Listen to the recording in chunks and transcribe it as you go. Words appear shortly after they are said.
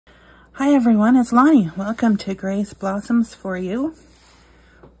Hi everyone, it's Lonnie. Welcome to Grace Blossoms for You.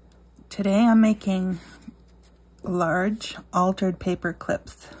 Today I'm making large altered paper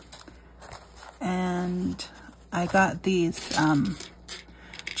clips. And I got these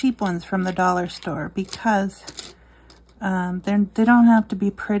cheap ones from the dollar store because they don't have to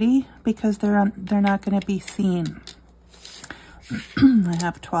be pretty because they're not going to be seen. I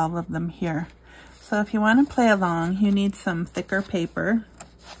have 12 of them here. So if you want to play along, you need some thicker paper.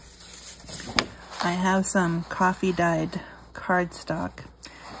 I have some coffee dyed cardstock.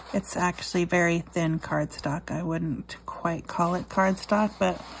 It's actually very thin cardstock. I wouldn't quite call it cardstock,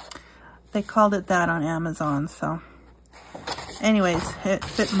 but they called it that on Amazon. So anyways, it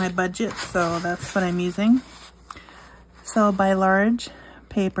fit my budget, so that's what I'm using. So by large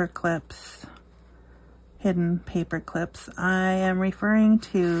paper clips, hidden paper clips, I am referring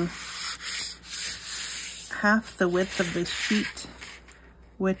to half the width of the sheet,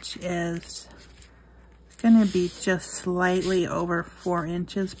 which is going to be just slightly over 4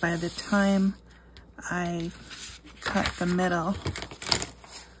 inches by the time I cut the middle.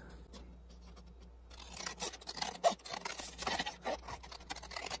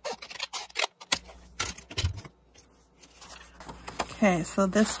 Okay, so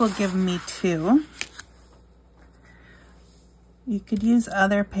this will give me 2. You could use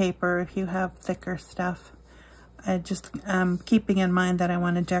other paper if you have thicker stuff. I just keeping in mind that I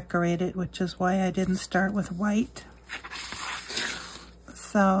want to decorate it, which is why I didn't start with white.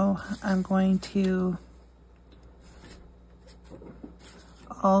 So I'm going to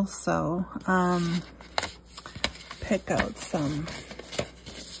also pick out some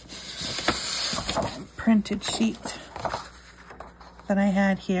printed sheet that I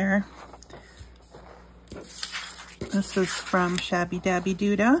had here. This is from Shabby Dabby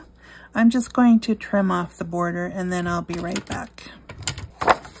Doodah. I'm just going to trim off the border and then I'll be right back.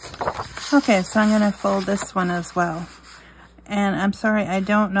 Okay, so I'm going to fold this one as well. And I'm sorry, I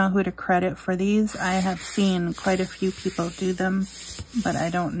don't know who to credit for these. I have seen quite a few people do them, but I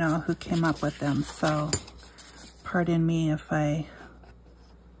don't know who came up with them. So pardon me if I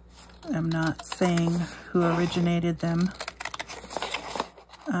am not saying who originated them.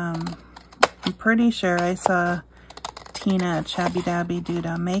 I'm pretty sure I saw Tina at Shabby Dabby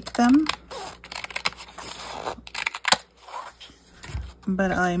Doodah make them,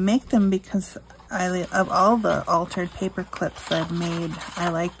 but I make them because of all the altered paper clips I've made, I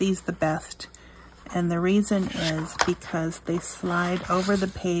like these the best, and the reason is because they slide over the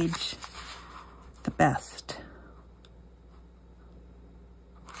page the best.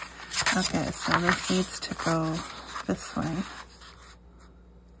 Okay, so this needs to go this way.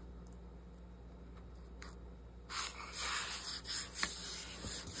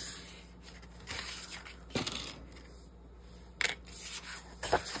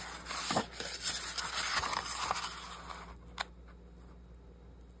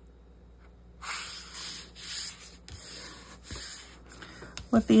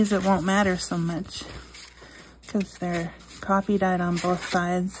 With these, it won't matter so much because they're coffee dyed on both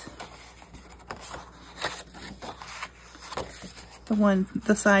sides.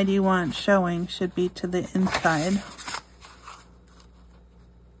 The side you want showing should be to the inside.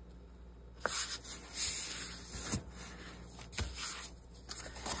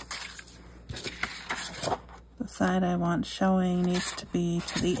 The side I want showing needs to be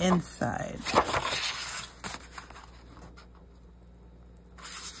to the inside.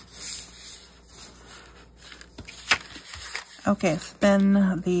 Okay, so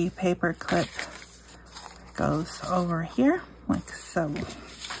then the paper clip goes over here, like so.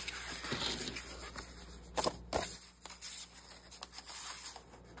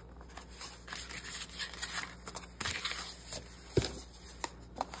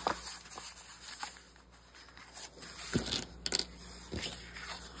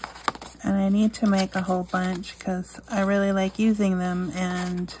 And I need to make a whole bunch because I really like using them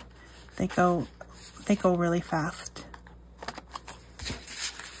and they go really fast.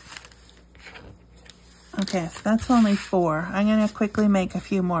 Okay, so that's only 4. I'm going to quickly make a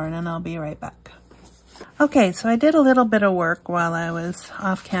few more and then I'll be right back. Okay, so I did a little bit of work while I was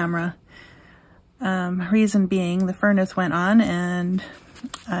off camera. Reason being, the furnace went on and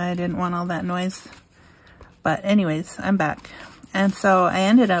I didn't want all that noise. But anyways, I'm back. And so I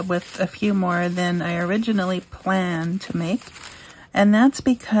ended up with a few more than I originally planned to make. And that's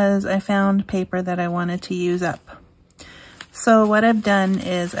because I found paper that I wanted to use up. So what I've done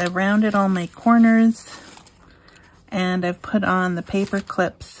is I've rounded all my corners and I've put on the paper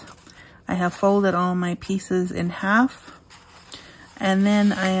clips. I have folded all my pieces in half, and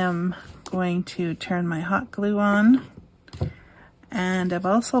then I am going to turn my hot glue on And I've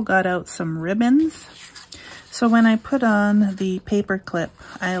also got out some ribbons. So when I put on the paper clip,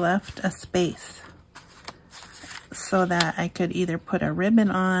 I left a space so that I could either put a ribbon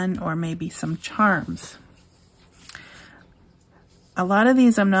on or maybe some charms. A lot of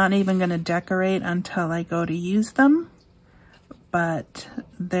these I'm not even going to decorate until I go to use them, but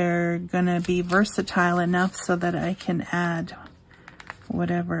they're going to be versatile enough so that I can add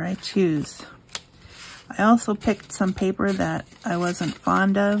whatever I choose. I also picked some paper that I wasn't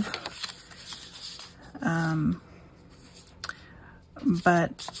fond of,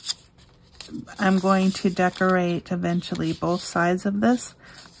 but I'm going to decorate eventually both sides of this,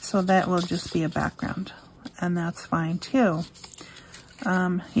 so that will just be a background, and that's fine too.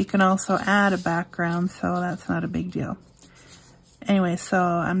 You can also add a background, so that's not a big deal. Anyway, so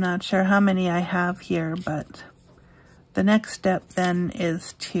I'm not sure how many I have here, but the next step then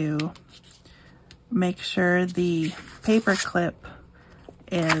is to make sure the paper clip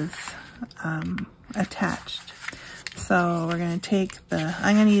is attached. So we're going to take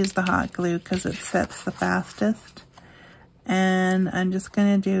I'm going to use the hot glue because it sets the fastest. And I'm just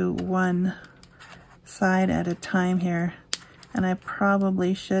going to do one side at a time here. And I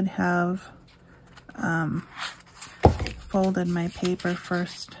probably should have folded my paper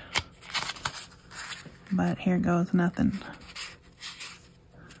first. But here goes nothing.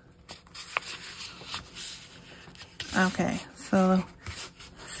 Okay, so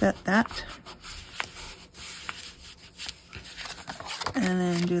set that. And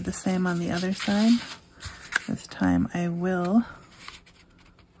then do the same on the other side. This time I will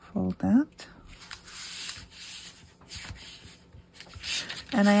fold that.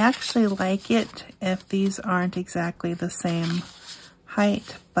 And I actually like it if these aren't exactly the same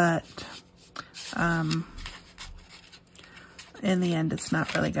height, but in the end it's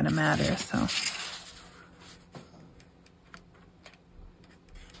not really going to matter, so.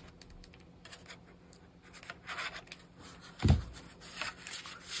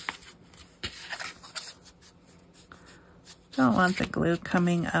 Don't want the glue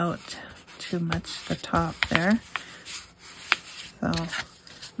coming out too much the top there. So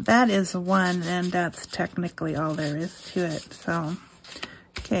that is one, and that's technically all there is to it. So,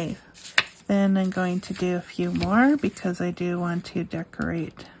 okay, then I'm going to do a few more because I do want to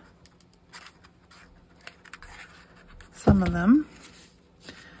decorate some of them.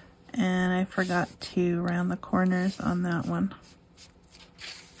 And I forgot to round the corners on that one.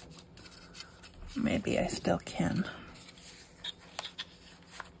 Maybe I still can.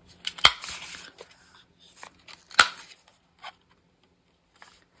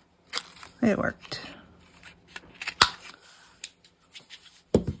 It worked.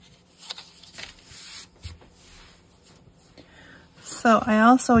 So I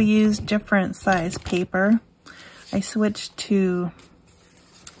also used different size paper. I switched to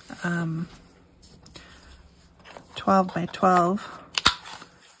 12 by 12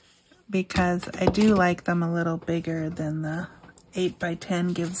 because I do like them a little bigger than the 8 by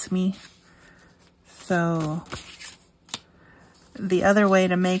 10 gives me. So the other way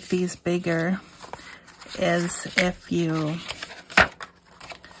to make these bigger is if you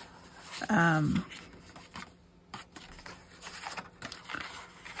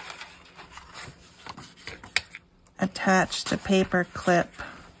attach the paper clip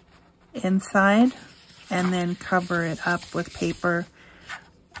inside and then cover it up with paper,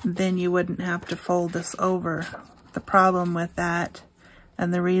 then you wouldn't have to fold this over. The problem with that,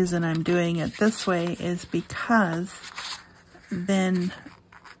 and the reason I'm doing it this way, is because then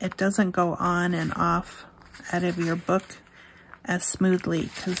it doesn't go on and off out of your book as smoothly,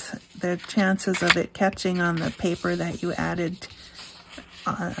 because the chances of it catching on the paper that you added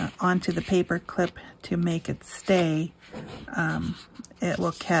onto the paper clip to make it stay, it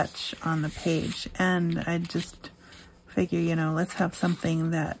will catch on the page. And I just figure, you know, let's have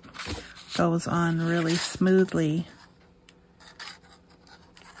something that goes on really smoothly.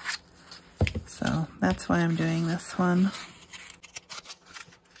 So that's why I'm doing this one.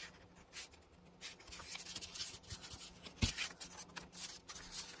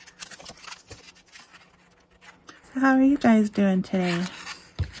 How are you guys doing today?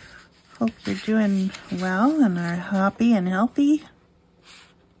 Hope you're doing well and are happy and healthy.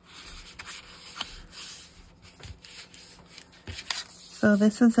 So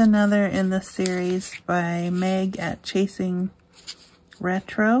this is another in the series by Meg at Chasing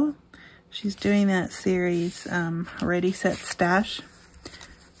Retro. She's doing that series, Ready, Set, Stash.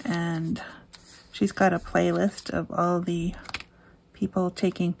 And she's got a playlist of all the people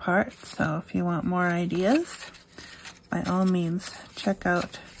taking part. So if you want more ideas, by all means, check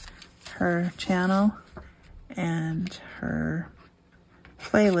out her channel and her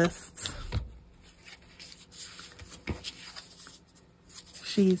playlists.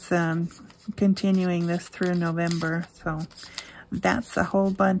 She's continuing this through November, so that's a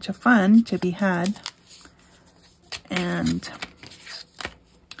whole bunch of fun to be had. And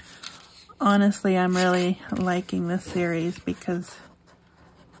honestly, I'm really liking this series because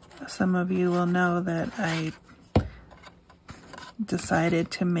some of you will know that I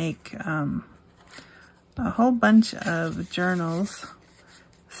decided to make a whole bunch of journals,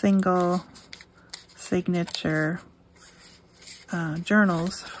 single signature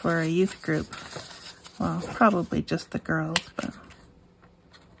journals for a youth group. Well, probably just the girls, but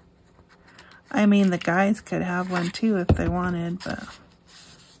I mean the guys could have one too if they wanted, but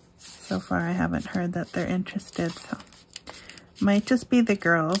so far I haven't heard that they're interested, so might just be the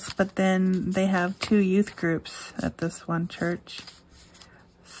girls. But then they have 2 youth groups at this one church,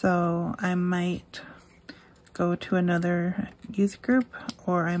 so I might go to another youth group,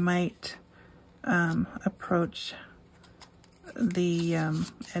 or I might approach the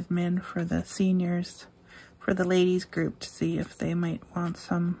admin for the seniors, for the ladies group, to see if they might want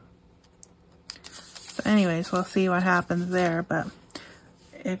some. So anyways, we'll see what happens there. But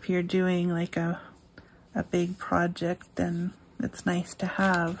if you're doing like a big project, then it's nice to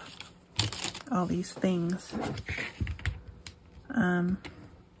have all these things.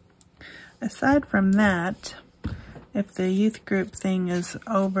 Aside from that, if the youth group thing is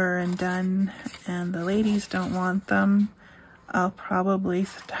over and done and the ladies don't want them, I'll probably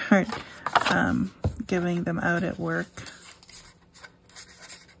start giving them out at work,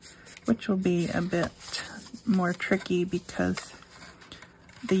 which will be a bit more tricky because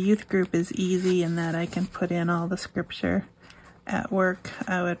the youth group is easy in that I can put in all the scripture. At work,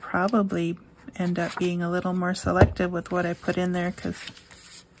 I would probably end up being a little more selective with what I put in there because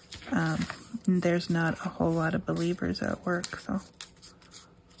there's not a whole lot of believers at work, so.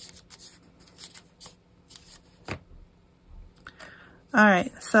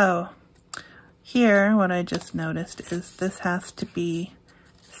 Alright, so here what I just noticed is this has to be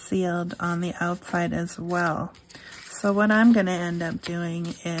sealed on the outside as well. So what I'm going to end up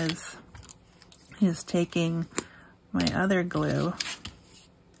doing is taking my other glue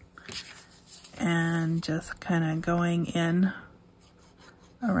and just kind of going in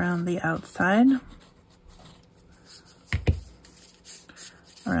around the outside,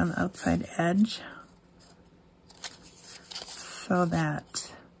 around the outside edge, so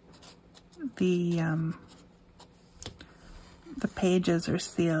that the pages are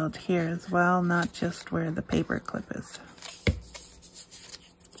sealed here as well, not just where the paper clip is.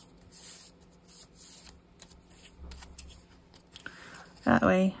 That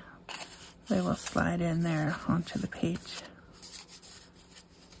way they will slide in there onto the page.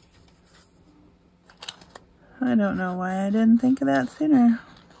 I don't know why I didn't think of that sooner.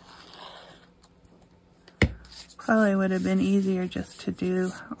 Probably would have been easier just to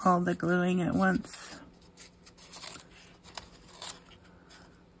do all the gluing at once.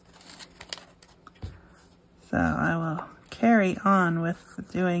 So I will carry on with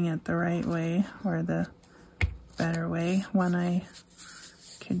doing it the right way, or the better way, when I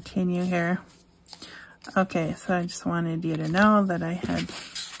continue here. Okay, so I just wanted you to know that I had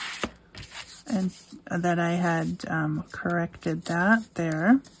corrected that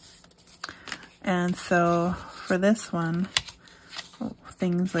there. And so for this one,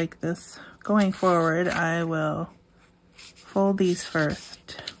 things like this going forward, I will fold these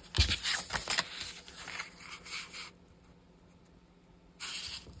first.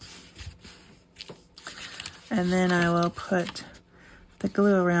 And then I will put the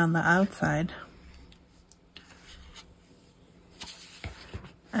glue around the outside.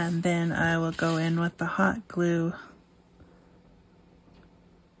 And then I will go in with the hot glue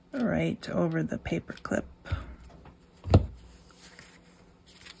right over the paper clip.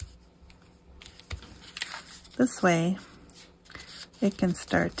 This way, it can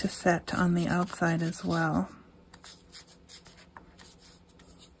start to set on the outside as well.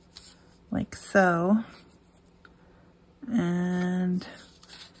 Like so. And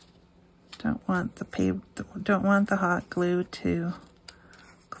don't want the hot glue to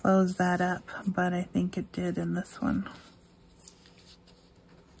close that up, but I think it did in this one.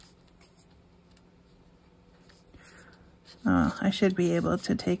 Oh, I should be able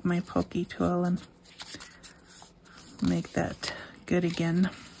to take my pokey tool and make that good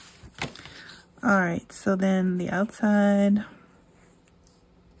again. Alright, so then the outside,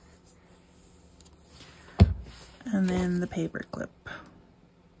 and then the paper clip.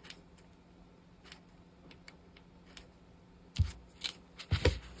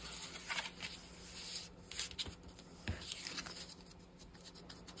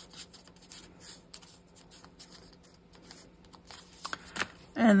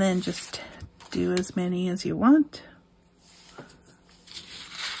 And then just do as many as you want.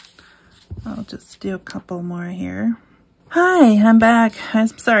 I'll just do a couple more here. Hi, I'm back. I'm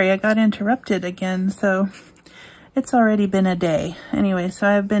sorry, I got interrupted again, so it's already been a day. Anyway, so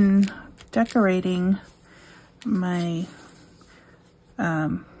I've been decorating my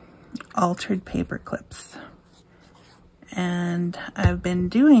altered paper clips. And I've been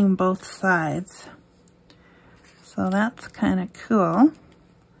doing both sides. So that's kind of cool.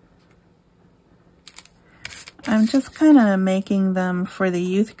 I'm just kind of making them for the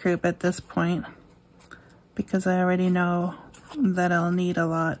youth group at this point because I already know that I'll need a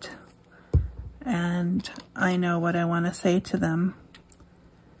lot and I know what I want to say to them.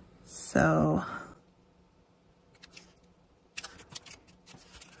 So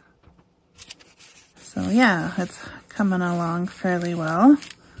yeah, it's coming along fairly well.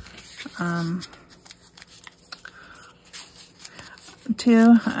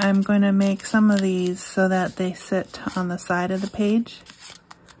 Two, I'm going to make some of these so that they sit on the side of the page,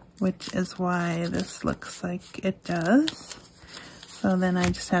 which is why this looks like it does. So then I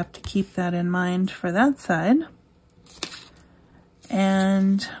just have to keep that in mind for that side.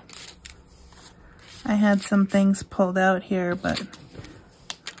 And I had some things pulled out here, but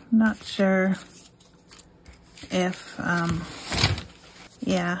not sure if,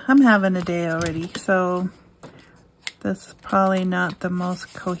 yeah, I'm having a day already, so this is probably not the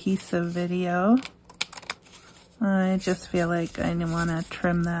most cohesive video. I just feel like I want to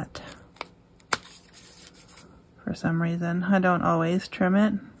trim that for some reason. I don't always trim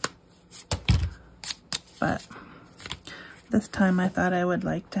it, but this time I thought I would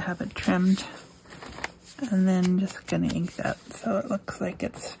like to have it trimmed. And then just gonna ink that so it looks like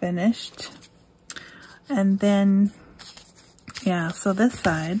it's finished. And then, yeah, so this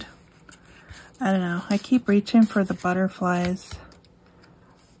side, I don't know, I keep reaching for the butterflies,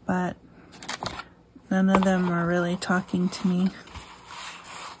 but none of them are really talking to me.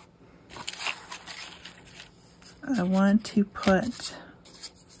 I want to put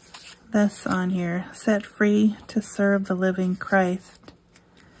this on here, set free to serve the living Christ.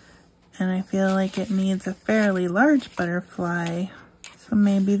 And I feel like it needs a fairly large butterfly, so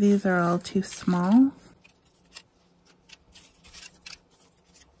maybe these are all too small.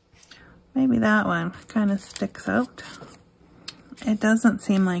 Maybe that one kind of sticks out. It doesn't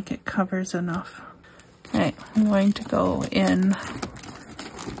seem like it covers enough. Alright, I'm going to go in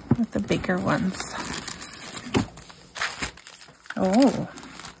with the bigger ones. Oh.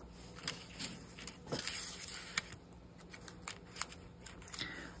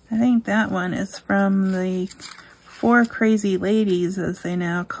 I think that one is from the 4 Crazy Ladies, as they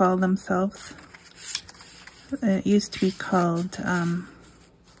now call themselves. It used to be called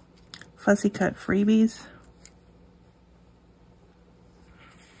Fussy Cut Freebies.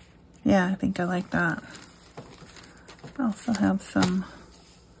 Yeah, I think I like that. I also have some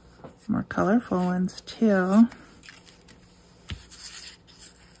more colorful ones too.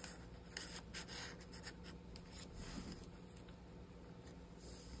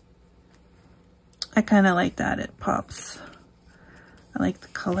 I kind of like that, it pops. I like the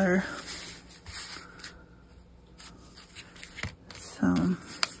color. So I'm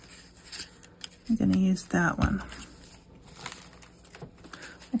gonna use that one.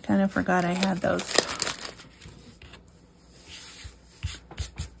 I kind of forgot I had those.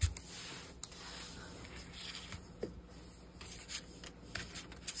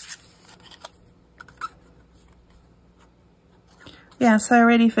 Yeah, so I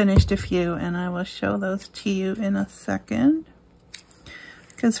already finished a few and I will show those to you in a second.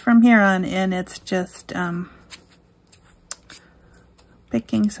 Because from here on in, it's just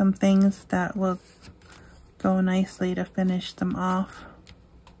picking some things that will go nicely to finish them off.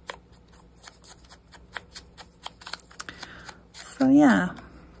 So yeah,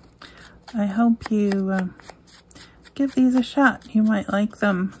 I hope you give these a shot. You might like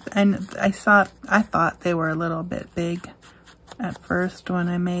them. And I thought they were a little bit big at first when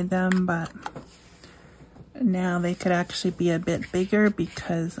I made them, but now they could actually be a bit bigger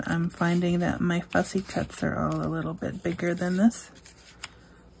because I'm finding that my fussy cuts are all a little bit bigger than this.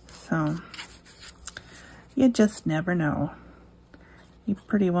 So you just never know. You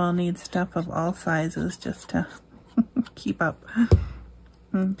pretty well need stuff of all sizes just to keep up.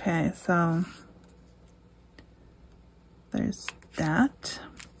 Okay, so there's that.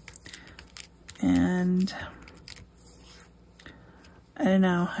 And I don't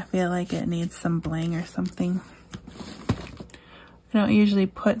know, I feel like it needs some bling or something. I don't usually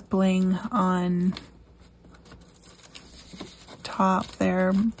put bling on top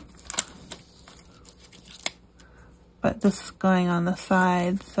there. but this is going on the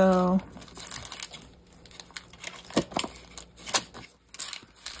side, so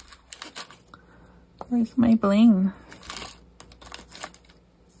where's my bling?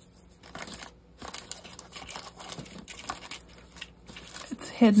 It's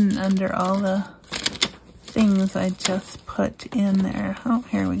hidden under all the things I just put in there. Oh,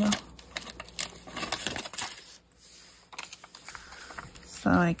 here we go. So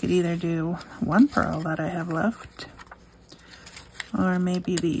I could either do one pearl that I have left, or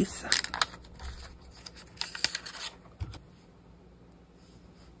maybe these.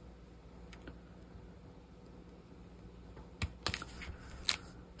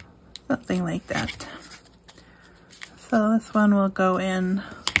 Something like that. So this one will go in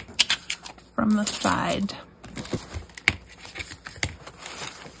from the side.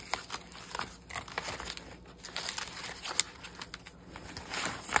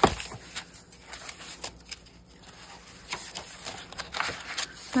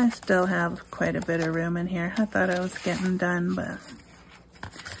 I still have quite a bit of room in here. I thought I was getting done, but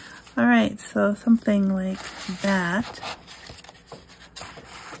alright, so something like that.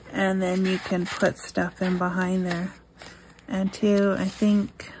 And then you can put stuff in behind there. And too, I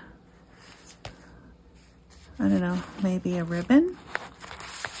think, I don't know, maybe a ribbon?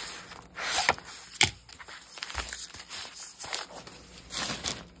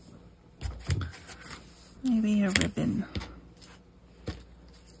 Maybe a ribbon.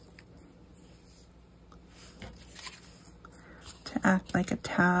 To act like a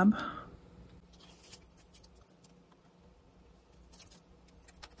tab.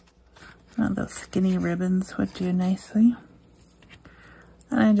 One of those skinny ribbons would do nicely.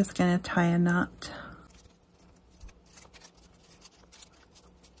 And I'm just going to tie a knot.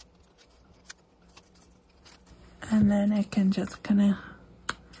 And then I can just kind of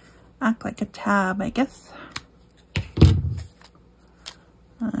act like a tab, I guess.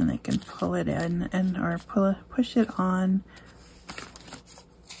 And I can pull it in and or push it on.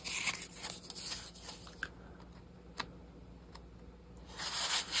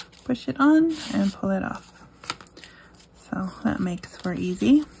 Push it on and pull it off. So that makes for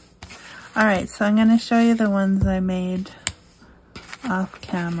easy. Alright, so I'm going to show you the ones I made off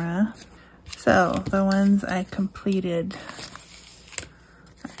camera. So the ones I completed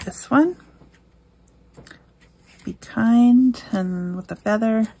are this one. Be kind, and with the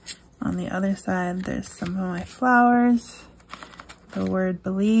feather. On the other side there's some of my flowers. The word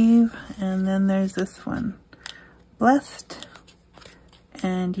believe. And then there's this one. Blessed.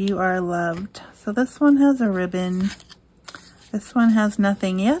 And you are loved. So this one has a ribbon. This one has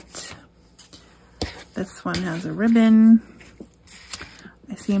nothing yet. This one has a ribbon.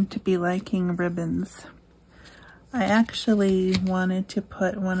 I seem to be liking ribbons. I actually wanted to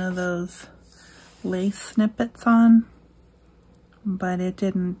put one of those lace snippets on, but it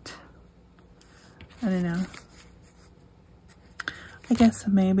didn't. I don't know. I guess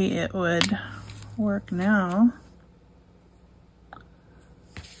maybe it would work now.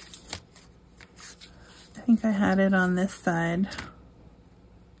 I think I had it on this side.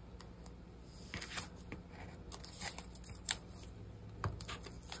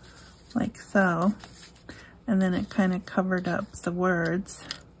 Like so. And then it kind of covered up the words.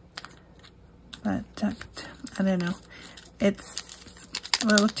 But I don't know. It's a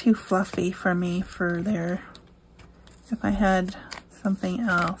little too fluffy for me for there. If I had something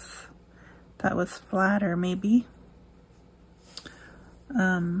else that was flatter, maybe.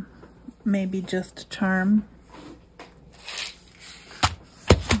 Maybe just a charm.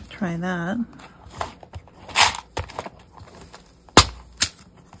 Try that.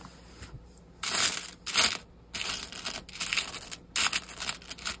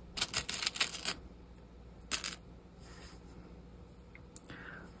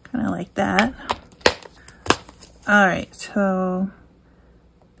 Kind of like that. All right, so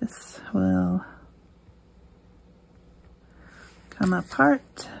this will come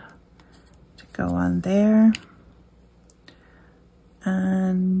apart to go on there,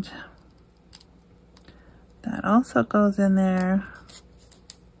 and that also goes in there,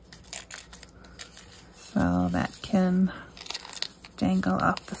 so that can dangle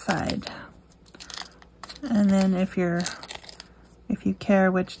off the side. And then if you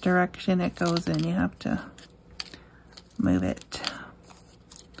care which direction it goes in, you have to move it.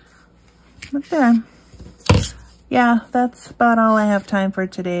 But there. Yeah, that's about all I have time for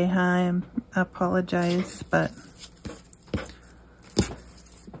today. I apologize, but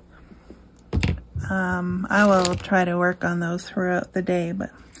I will try to work on those throughout the day, but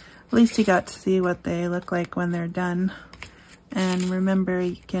at least you got to see what they look like when they're done. And remember,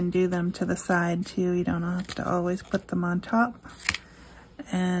 you can do them to the side too. You don't have to always put them on top.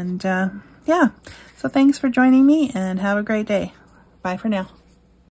 And yeah, so thanks for joining me and have a great day. Bye for now.